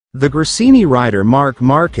The Gresini rider Marc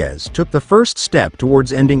Marquez took the first step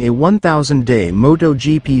towards ending a 1,000-day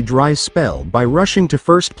MotoGP dry spell by rushing to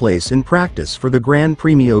first place in practice for the Gran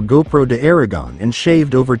Premio GoPro de Aragon and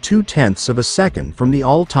shaved over 0.2 of a second from the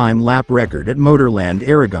all-time lap record at Motorland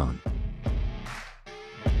Aragon.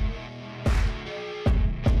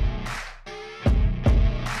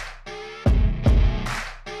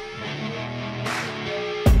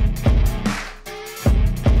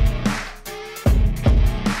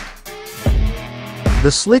 The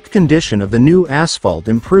slick condition of the new asphalt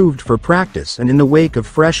improved for practice and in the wake of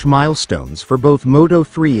fresh milestones for both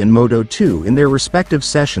Moto3 and Moto2 in their respective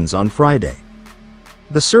sessions on Friday.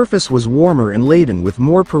 The surface was warmer and laden with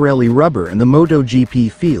more Pirelli rubber, and the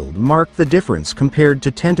MotoGP field marked the difference compared to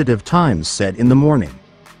tentative times set in the morning.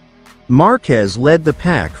 Marquez led the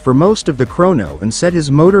pack for most of the chrono and set his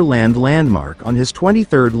Motorland landmark on his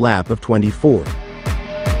 23rd lap of 24.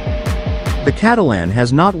 The Catalan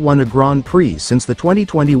has not won a Grand Prix since the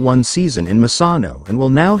 2021 season in Misano and will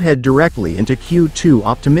now head directly into Q2,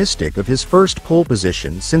 optimistic of his first pole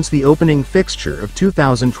position since the opening fixture of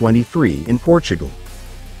 2023 in Portugal.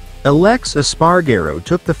 Alex Espargaro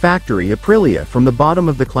took the factory Aprilia from the bottom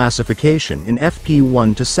of the classification in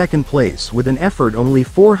FP1 to second place with an effort only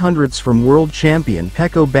 0.04 from world champion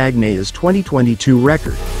Pecco Bagnaya's 2022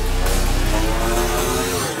 record.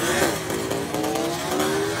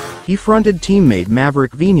 He fronted teammate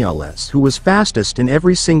Maverick Viñales, who was fastest in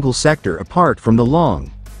every single sector apart from the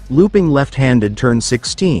long, looping left-handed turn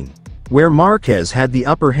 16, where Marquez had the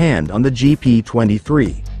upper hand on the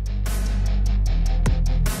GP23.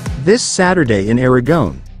 This Saturday in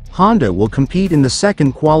Aragon, Honda will compete in the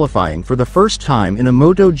second qualifying for the first time in a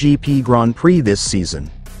MotoGP Grand Prix this season,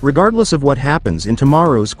 regardless of what happens in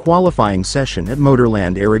tomorrow's qualifying session at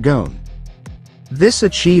Motorland Aragon. This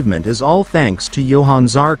achievement is all thanks to Johan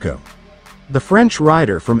Zarco. The French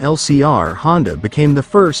rider from LCR Honda became the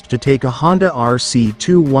first to take a Honda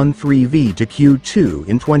RC213V to Q2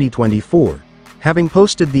 in 2024, having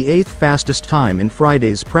posted the 8th fastest time in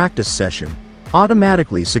Friday's practice session,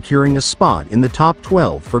 automatically securing a spot in the top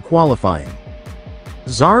 12 for qualifying.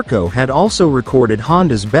 Zarco had also recorded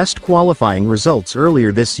Honda's best qualifying results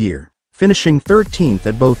earlier this year, finishing 13th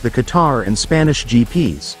at both the Qatar and Spanish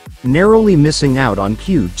GPs, narrowly missing out on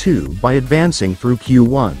Q2 by advancing through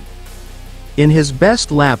Q1. In his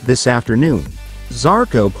best lap this afternoon,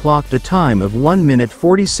 Zarco clocked a time of 1 minute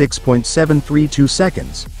 46.732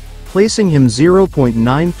 seconds, placing him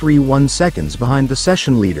 0.931 seconds behind the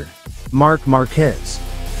session leader, Marc Marquez.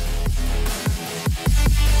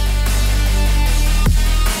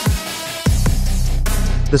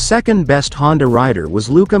 The second best Honda rider was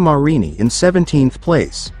Luca Marini in 17th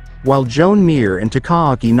place, while Joan Mir and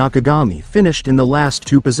Takaaki Nakagami finished in the last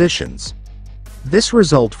two positions. This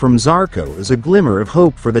result from Zarco is a glimmer of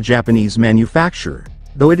hope for the Japanese manufacturer,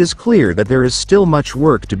 though it is clear that there is still much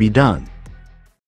work to be done.